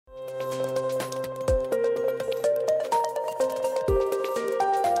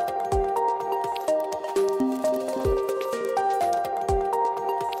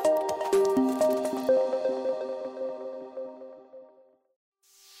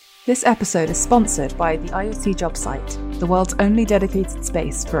This episode is sponsored by the IoT job site, the world's only dedicated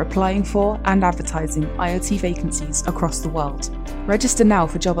space for applying for and advertising IoT vacancies across the world. Register now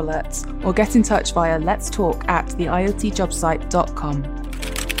for job alerts or get in touch via let's talk at theiotjobsite.com.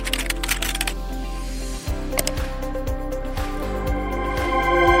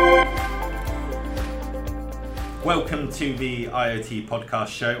 Welcome to the IoT podcast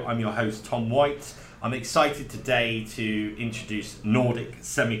show. I'm your host, Tom White. I'm excited today to introduce Nordic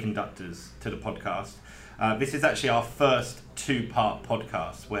Semiconductors to the podcast. This is actually our first two-part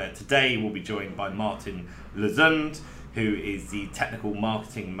podcast, where today we'll be joined by Martin Lesund, who is the technical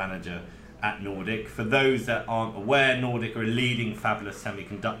marketing manager at Nordic. For those that aren't aware, Nordic are a leading fabless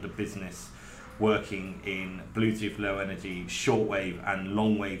semiconductor business working in Bluetooth Low Energy, shortwave and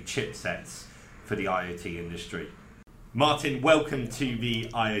long-wave chipsets for the IoT industry. Martin, welcome to the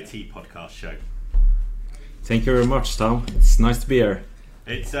IoT podcast show. Thank you very much, Tom. It's nice to be here.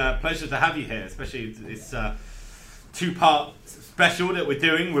 It's a pleasure to have you here, especially it's a two-part special that we're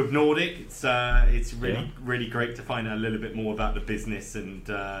doing with Nordic. It's really great to find out a little bit more about the business and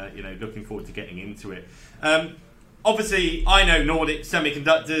looking forward to getting into it. Obviously, I know Nordic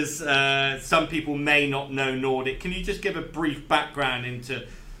Semiconductors. Some people may not know Nordic. Can you just give a brief background into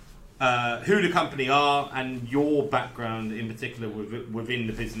who the company are and your background in particular within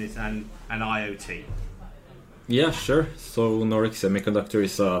the business and IoT? Yeah, sure. So Nordic Semiconductor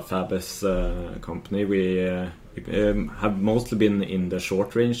is a fabless company. We have mostly been in the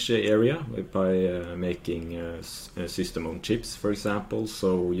short-range area by making a system on chips, for example.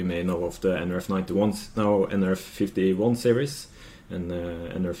 So you may know of the NRF91, now NRF51 series and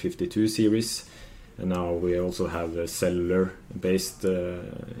NRF52 series. And now we also have cellular-based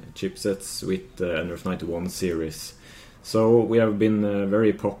chipsets with the NRF91 series. So we have been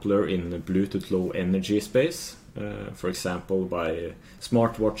very popular in the Bluetooth Low Energy space, for example, by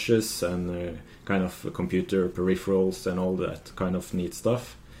smartwatches and kind of computer peripherals and all that kind of neat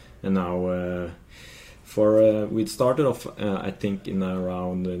stuff. And now we started off, I think, in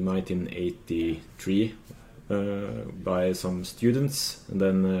around 1983 by some students, and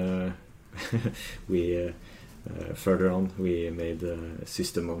then we further on we made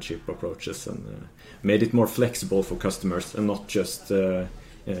system on chip approaches and made it more flexible for customers and not just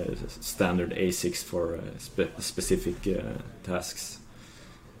standard ASICs for specific tasks.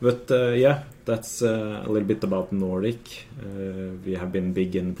 But that's a little bit about Nordic. We have been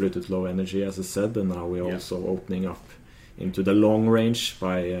big in Bluetooth Low Energy, as I said, and now we're also opening up into the long range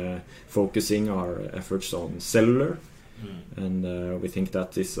by focusing our efforts on cellular. And we think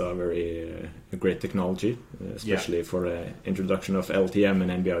that is a very great technology, especially for introduction of LTM and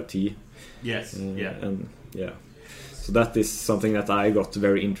NB-IoT. So that is something that I got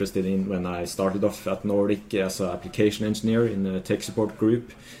very interested in when I started off at Nordic as an application engineer in the tech support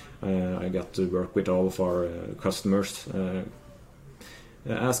group. I got to work with all of our customers,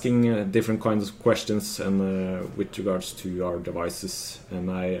 asking different kinds of questions and with regards to our devices,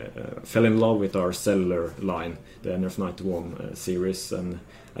 and I fell in love with our cellular line, the NRF91 series, and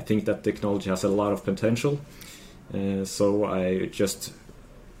I think that technology has a lot of potential, so I just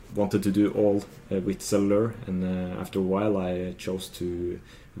wanted to do all with cellular, and after a while I chose to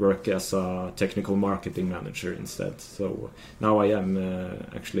work as a technical marketing manager instead. So now I am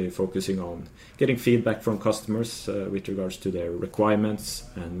actually focusing on getting feedback from customers with regards to their requirements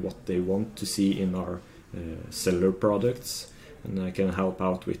and what they want to see in our cellular products, and I can help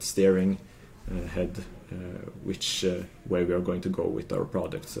out with steering ahead which way we are going to go with our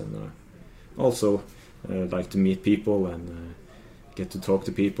products, and also like to meet people and get to talk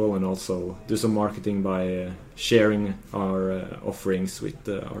to people, and also do some marketing by sharing our offerings with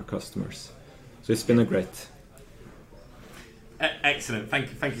our customers. So it's been a great. Excellent.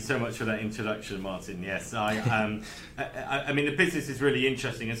 Thank you so much for that introduction, Martin. Yes, I mean the business is really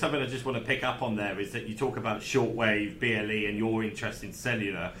interesting, and something I just want to pick up on there is that you talk about shortwave, BLE, and your interest in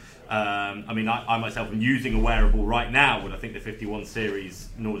cellular. I mean, I myself am using a wearable right now with I think the 51 series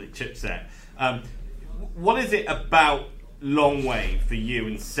Nordic chipset. What is it about long wave for you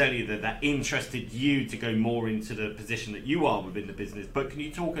and cellular that interested you to go more into the position that you are within the business? But can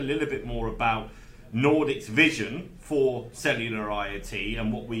you talk a little bit more about Nordic's vision for cellular IoT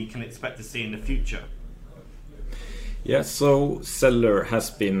and what we can expect to see in the future? Yeah, so cellular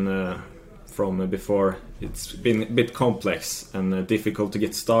has been from before, it's been a bit complex and difficult to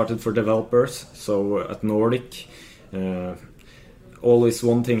get started for developers. So at Nordic, always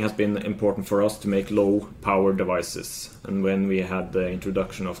one thing has been important for us to make low power devices, and when we had the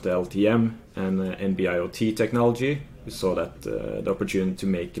introduction of the LTM and NB-IoT technology, we saw that the opportunity to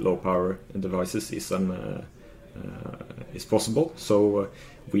make low power devices is an is possible. So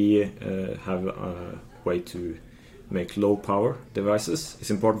we have a way to make low power devices. It's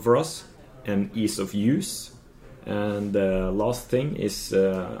important for us, and ease of use. And the last thing is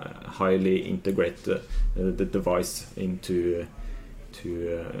highly integrate the device into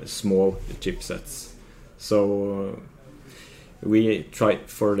small chipsets. So we try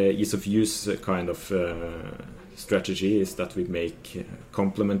for the ease of use kind of strategy is that we make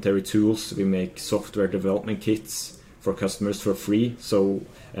complementary tools. We make software development kits for customers for free. So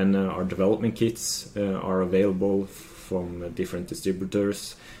and our development kits are available from different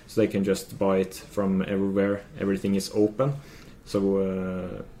distributors, so they can just buy it from everywhere. Everything is open,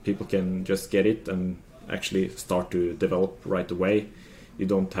 so people can just get it and actually start to develop right away. You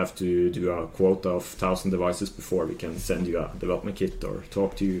don't have to do a quota of 1,000 devices before we can send you a development kit or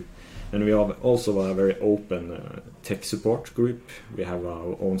talk to you. And we have also a very open tech support group. We have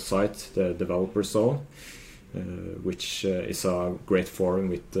our own site, the Developer Zone, which is a great forum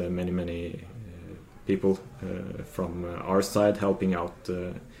with many people from our side helping out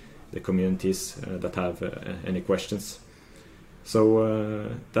the communities that have any questions. So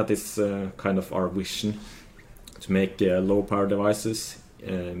that is kind of our vision, to make low power devices,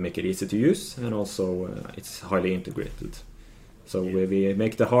 make it easy to use, and also it's highly integrated. So we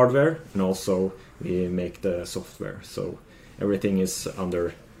make the hardware and also we make the software. So everything is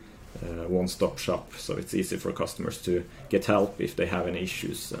under one-stop shop. So it's easy for customers to get help if they have any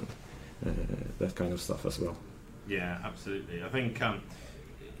issues and that kind of stuff as well. Yeah, absolutely. I think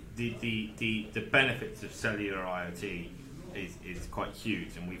the benefits of cellular IoT is quite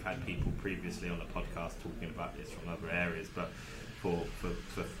huge, and we've had people previously on the podcast talking about this from other areas. But for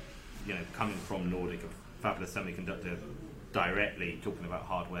coming from Nordic, a fabulous semiconductor, directly talking about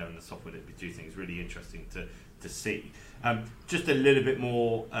hardware and the software they're producing is really interesting to see. Just a little bit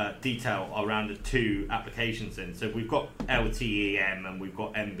more detail around the two applications then. So we've got LTE-M and we've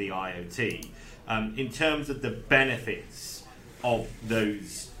got NB-IoT. In terms of the benefits of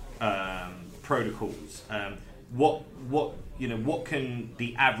those protocols, what can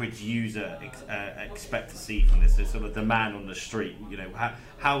the average user expect to see from this? So sort of the man on the street,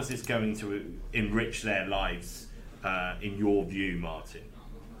 how is this going to enrich their lives in your view, Martin?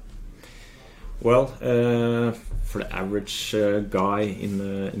 Well, for the average guy in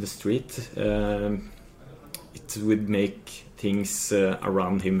the street, it would make things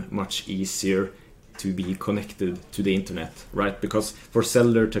around him much easier to be connected to the internet, right? Because for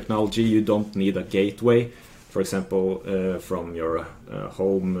cellular technology, you don't need a gateway. For example, from your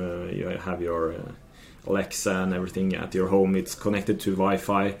home, you have your Alexa and everything at your home. It's connected to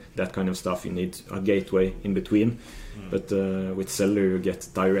Wi-Fi, that kind of stuff. You need a gateway in between. But with cellular, you get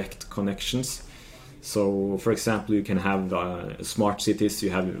direct connections. So, for example, you can have smart cities.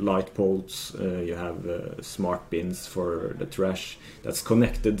 You have light poles. You have smart bins for the trash. That's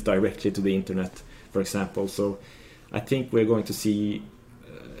connected directly to the internet, for example. So, I think we're going to see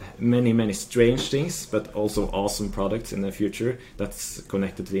many strange things, but also awesome products in the future that's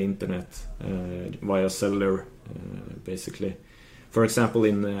connected to the internet via cellular, basically. For example,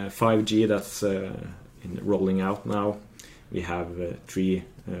 in 5G that's rolling out now, we have three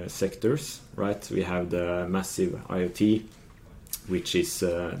sectors, right? We have the massive IoT, which is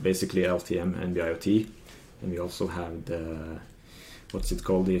basically LTM and NB-IoT, and we also have the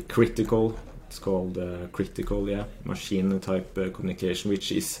the critical. It's called critical, machine type communication,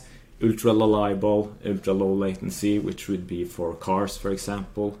 which is ultra reliable, ultra low latency, which would be for cars, for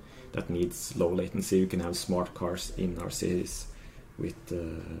example, that needs low latency. You can have smart cars in our cities with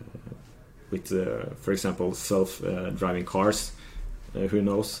for example, self-driving cars. Who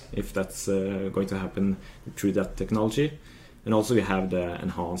knows if that's going to happen through that technology. And also we have the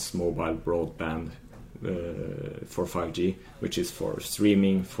enhanced mobile broadband for 5G, which is for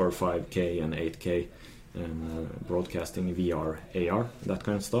streaming for 5K and 8K and broadcasting VR, AR, that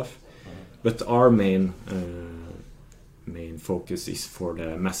kind of stuff. But our main focus is for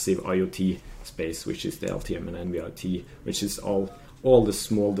the massive IoT space, which is the LTM and NB-IoT, which is all the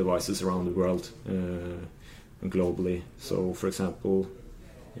small devices around the world globally. So, for example,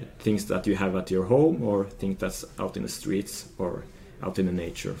 things that you have at your home or things that's out in the streets or out in the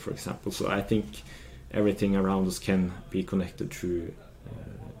nature, for example. So I think everything around us can be connected through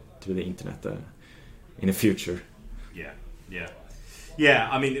to the internet in the future. Yeah.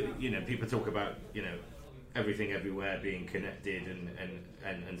 I mean, people talk about everything everywhere being connected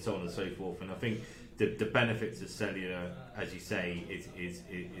and so on and so forth. And I think the benefits of cellular, as you say,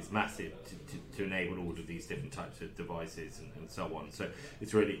 is massive to enable all of these different types of devices and so on. So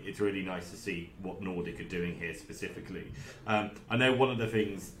it's really nice to see what Nordic are doing here specifically. I know one of the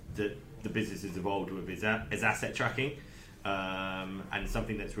things that the business is involved with is asset tracking, and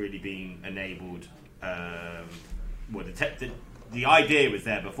something that's really been enabled. The idea was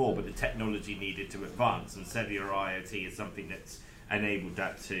there before, but the technology needed to advance, and cellular IoT is something that's enabled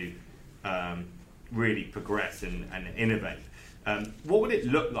that to really progress and innovate. What would it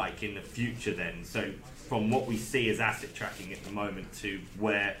look like in the future then? So from what we see as asset tracking at the moment to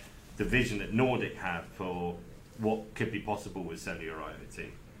where the vision that Nordic have for what could be possible with cellular IoT?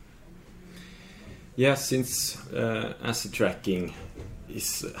 Yeah, since asset tracking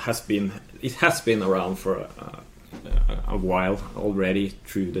has been around for a while already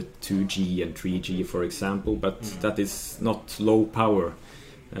through the 2G and 3G, for example, but that is not low power,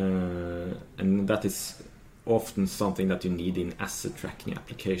 and that is often something that you need in asset tracking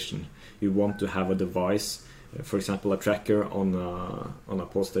application. You want to have a device, for example, a tracker on a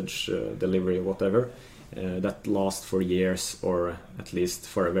postage delivery or whatever, that lasts for years or at least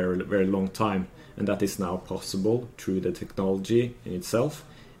for a very, very long time, and that is now possible through the technology in itself,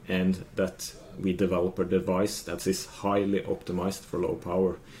 and that we develop a device that is highly optimized for low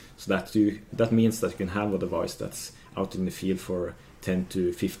power. So that means that you can have a device that's out in the field for 10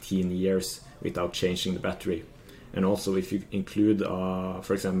 to 15 years without changing the battery. And also if you include,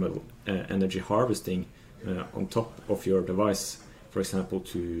 for example, energy harvesting on top of your device, for example,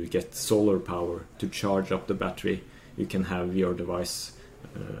 to get solar power to charge up the battery, you can have your device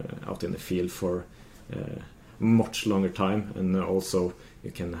out in the field for much longer time, and also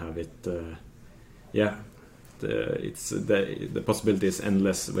you can have it the possibility is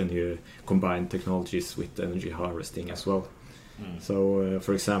endless when you combine technologies with energy harvesting as well. So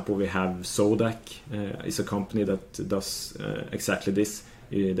for example, we have Sodac is a company that does exactly this.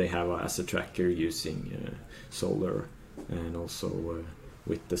 They have an asset tracker using solar and also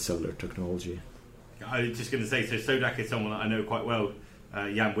with the cellular technology. I was just going to say, so Sodac is someone that I know quite well,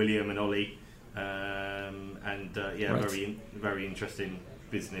 Jan William and Ollie, right. Very interesting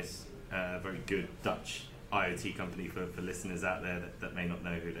business, very good Dutch IoT company for listeners out there that may not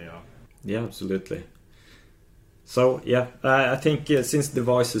know who they are. Yeah, absolutely. So I think since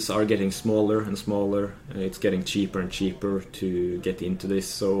devices are getting smaller and smaller, it's getting cheaper and cheaper to get into this.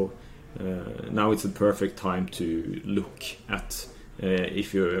 So now it's the perfect time to look at,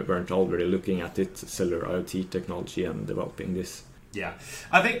 if you weren't already looking at it, cellular IoT technology and developing this. Yeah,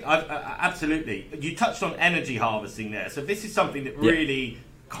 I think absolutely. You touched on energy harvesting there. So this is something that really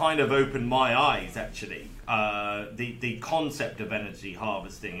kind of opened my eyes, actually. The concept of energy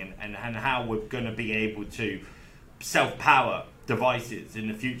harvesting and how we're going to be able to self-power devices in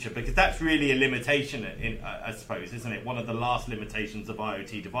the future, because that's really a limitation, I suppose, isn't it? One of the last limitations of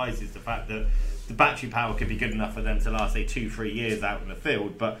IoT devices, the fact that the battery power could be good enough for them to last, say, 2-3 years out in the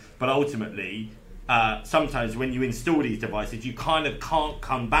field, but ultimately, sometimes when you install these devices, you kind of can't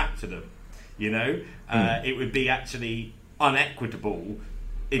come back to them. It would be actually unequitable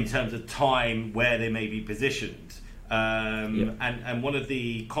in terms of time where they may be positioned. And one of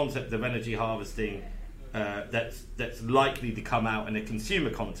the concepts of energy harvesting that's likely to come out in a consumer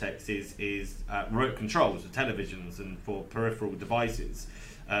context is remote controls for televisions and for peripheral devices.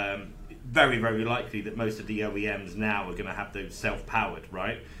 Very, very likely that most of the OEMs now are going to have those self-powered,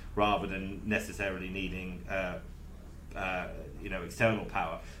 right, rather than necessarily needing external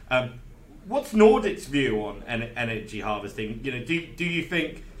power. What's Nordic's view on energy harvesting? Do you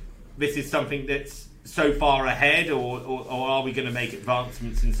think this is something that's so far ahead, or are we going to make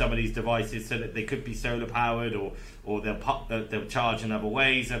advancements in some of these devices so that they could be solar powered, or they'll charge in other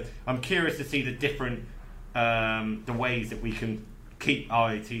ways? I'm curious to see the different the ways that we can keep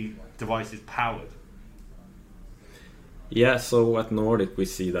IoT devices powered. Yeah, so at Nordic we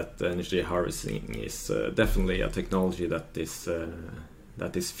see that energy harvesting is definitely a technology that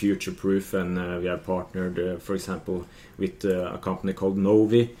is future-proof, and we have partnered, for example, with a company called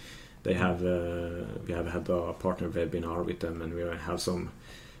Novi. We have had a partner webinar with them, and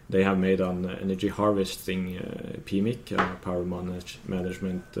they have made an energy harvesting PMIC, power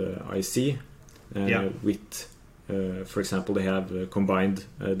management IC, with, for example, they have combined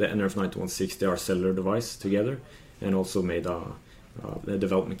the nRF9160, our cellular device, together, and also made a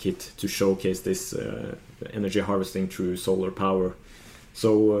development kit to showcase this energy harvesting through solar power.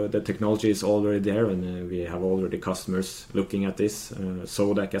 So the technology is already there, and we have already customers looking at this.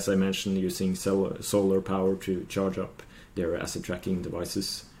 Sodac, as I mentioned, using solar power to charge up their asset tracking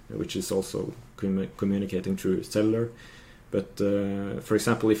devices, which is also communicating through cellular. But for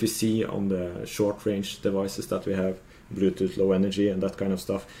example, if you see on the short-range devices that we have, Bluetooth Low Energy and that kind of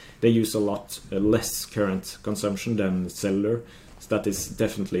stuff, they use a lot less current consumption than cellular. So that is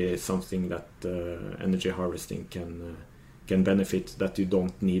definitely something that energy harvesting can benefit, that you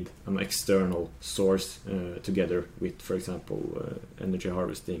don't need an external source together with, for example, energy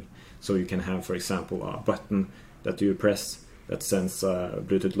harvesting. So you can have, for example, a button that you press that sends a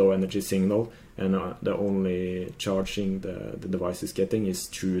Bluetooth Low Energy signal, and the only charging the device is getting is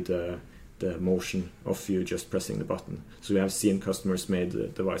through the motion of you just pressing the button. So we have seen customers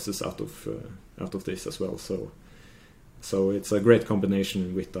made devices out of this as well. So it's a great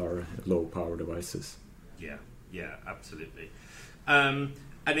combination with our low power devices. Yeah, absolutely. And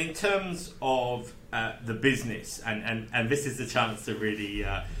in terms of the business, and this is the chance to really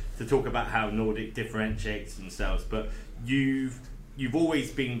to talk about how Nordic differentiates themselves, but you've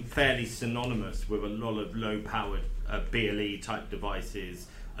always been fairly synonymous with a lot of low-powered BLE type devices.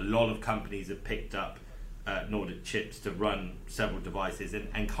 A lot of companies have picked up Nordic chips to run several devices,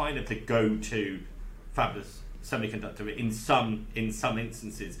 and kind of the go-to fabless semiconductor in some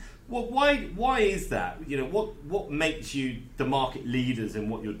instances. Well, why is that? You know, what makes you the market leaders in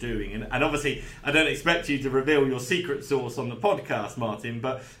what you're doing? And obviously, I don't expect you to reveal your secret sauce on the podcast, Martin,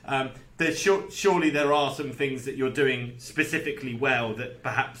 but surely there are some things that you're doing specifically well that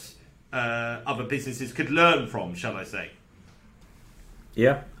perhaps other businesses could learn from, shall I say?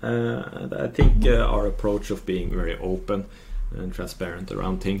 Yeah, I think our approach of being very open and transparent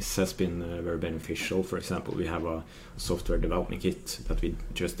around things has been very beneficial. For example, we have a software development kit that we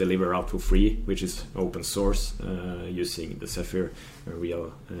just deliver out for free, which is open source, using the Zephyr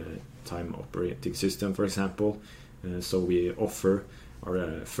real-time operating system, for example. So we offer our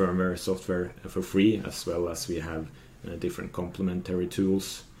firmware software for free, as well as we have different complementary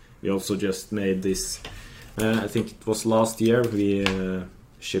tools. We also just made this, I think it was last year, we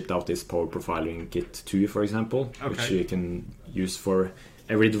shipped out this power profiling kit 2, for example, which you can use for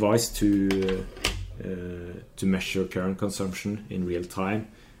every device to measure current consumption in real time.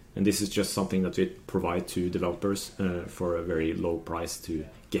 And this is just something that we provide to developers for a very low price to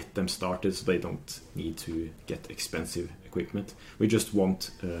get them started, so they don't need to get expensive equipment. We just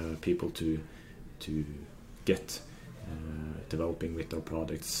want people to get developing with our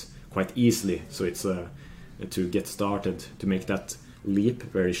products quite easily. So it's to get started, to make that leap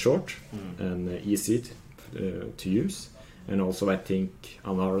very short and easy to use. And also, I think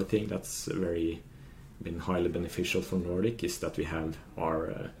another thing that's been highly beneficial for Nordic is that we have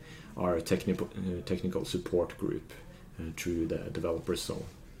our technical support group through the developer zone.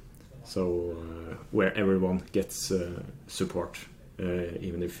 So where everyone gets support,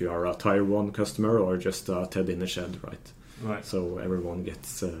 even if you are a tier 1 customer or just a Ted in the shed, right? So everyone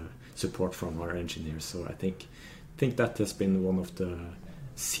gets support from our engineers. So I think that has been one of the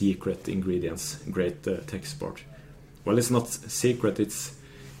secret ingredients, great tech support. Well, it's not secret, it's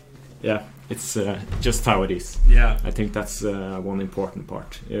just how it is. Yeah, I think that's one important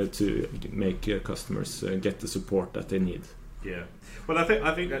part to make customers get the support that they need. Yeah, well, I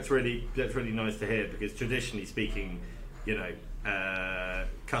think that's really nice to hear, because traditionally speaking, you know,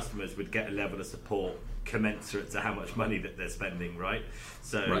 customers would get a level of support commensurate to how much money that they're spending, right?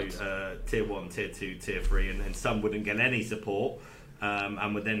 So tier 1, tier 2, tier 3, and some wouldn't get any support,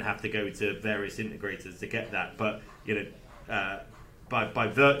 and would then have to go to various integrators to get that. But you know, by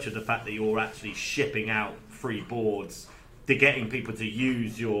virtue of the fact that you're actually shipping out free boards, to getting people to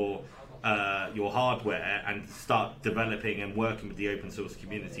use your hardware and start developing and working with the open source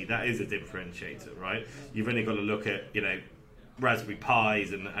community, that is a differentiator, right? You've only got to look at, you know, Raspberry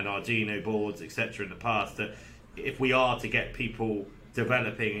Pis and Arduino boards, etc. in the past, that if we are to get people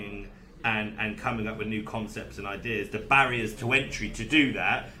developing and coming up with new concepts and ideas, the barriers to entry to do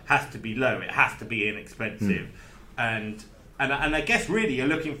that has to be low. It has to be inexpensive. And I guess really you're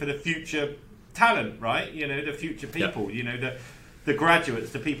looking for the future talent, right? You know, the future people, you know, the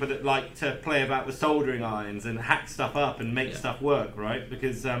graduates, the people that like to play about with soldering irons and hack stuff up and make stuff work, right?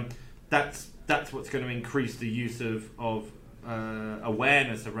 Because that's what's going to increase the use of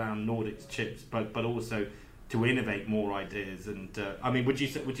awareness around Nordic's chips, but also to innovate more ideas. And I mean, would you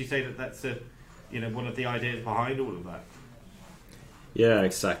say that that's one of the ideas behind all of that? Yeah,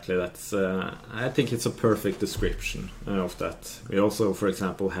 exactly. That's I think it's a perfect description of that. We also, for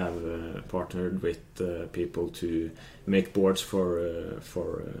example, have partnered with people to make boards for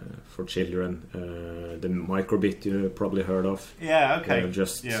children. The microbit you probably heard of. Yeah. Okay.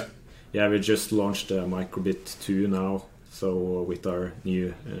 We just launched a microbit 2 now. So with our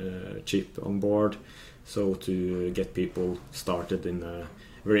new chip on board, so to get people started in a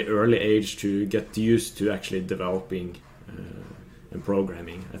very early age to get used to actually developing and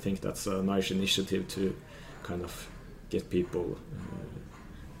programming. I think that's a nice initiative to kind of get people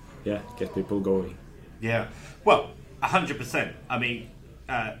going. Yeah, well, 100%. I mean,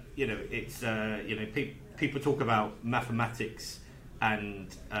 it's people talk about mathematics,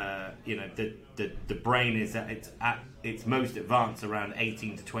 and the brain is at its most advanced around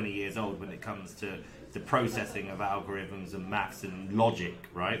 18 to 20 years old when it comes to the processing of algorithms and maths and logic,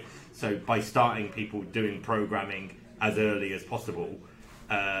 right? So by starting people doing programming as early as possible,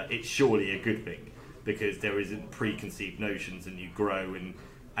 it's surely a good thing, because there isn't preconceived notions, and you grow and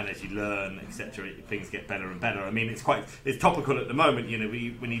as you learn, etc., things get better and better. I mean, it's topical at the moment.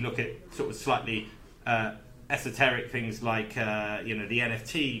 When you look at sort of slightly esoteric things like the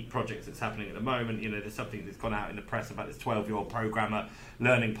NFT project that's happening at the moment. There's something that's gone out in the press about this 12-year-old programmer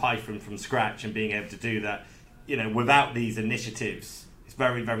learning Python from scratch and being able to do that. Without these initiatives, it's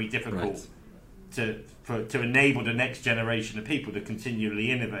very, very difficult to enable the next generation of people to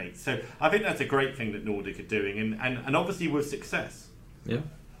continually innovate. So I think that's a great thing that Nordic are doing, and obviously with success. Yeah,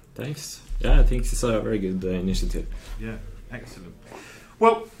 thanks. Yeah, I think it's a very good initiative. Yeah, excellent.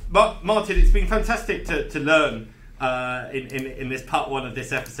 Well, Martin, it's been fantastic to learn in this part one of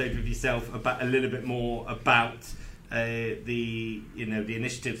this episode with yourself about a little bit more about the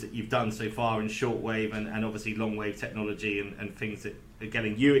initiatives that you've done so far in shortwave and obviously long wave technology and things that are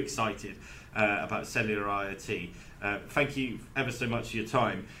getting you excited about cellular IoT. Thank you ever so much for your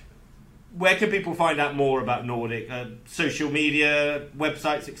time. Where can people find out more about Nordic? Social media,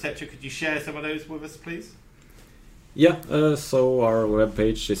 websites, etc. Could you share some of those with us, please? Yeah, so our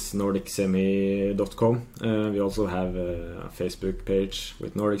webpage is nordicsemi.com. We also have a Facebook page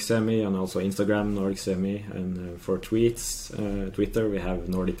with Nordic Semi, and also Instagram Nordic Semi. And for tweets, Twitter, we have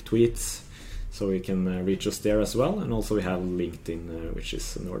Nordic Tweets, so you can reach us there as well. And also we have LinkedIn, which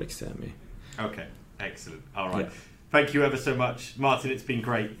is Nordic Semi. Okay, excellent. All right. Yeah. Thank you ever so much. Martin, it's been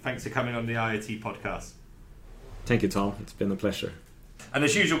great. Thanks for coming on the IoT podcast. Thank you, Tom. It's been a pleasure. And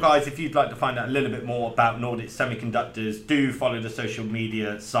as usual, guys, if you'd like to find out a little bit more about Nordic Semiconductors, do follow the social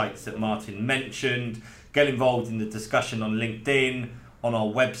media sites that Martin mentioned. Get involved in the discussion on LinkedIn, on our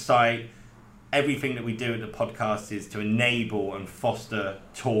website. Everything that we do at the podcast is to enable and foster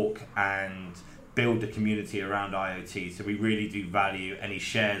talk and build the community around IoT. So we really do value any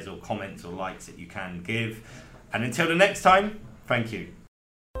shares or comments or likes that you can give. And until the next time, thank you.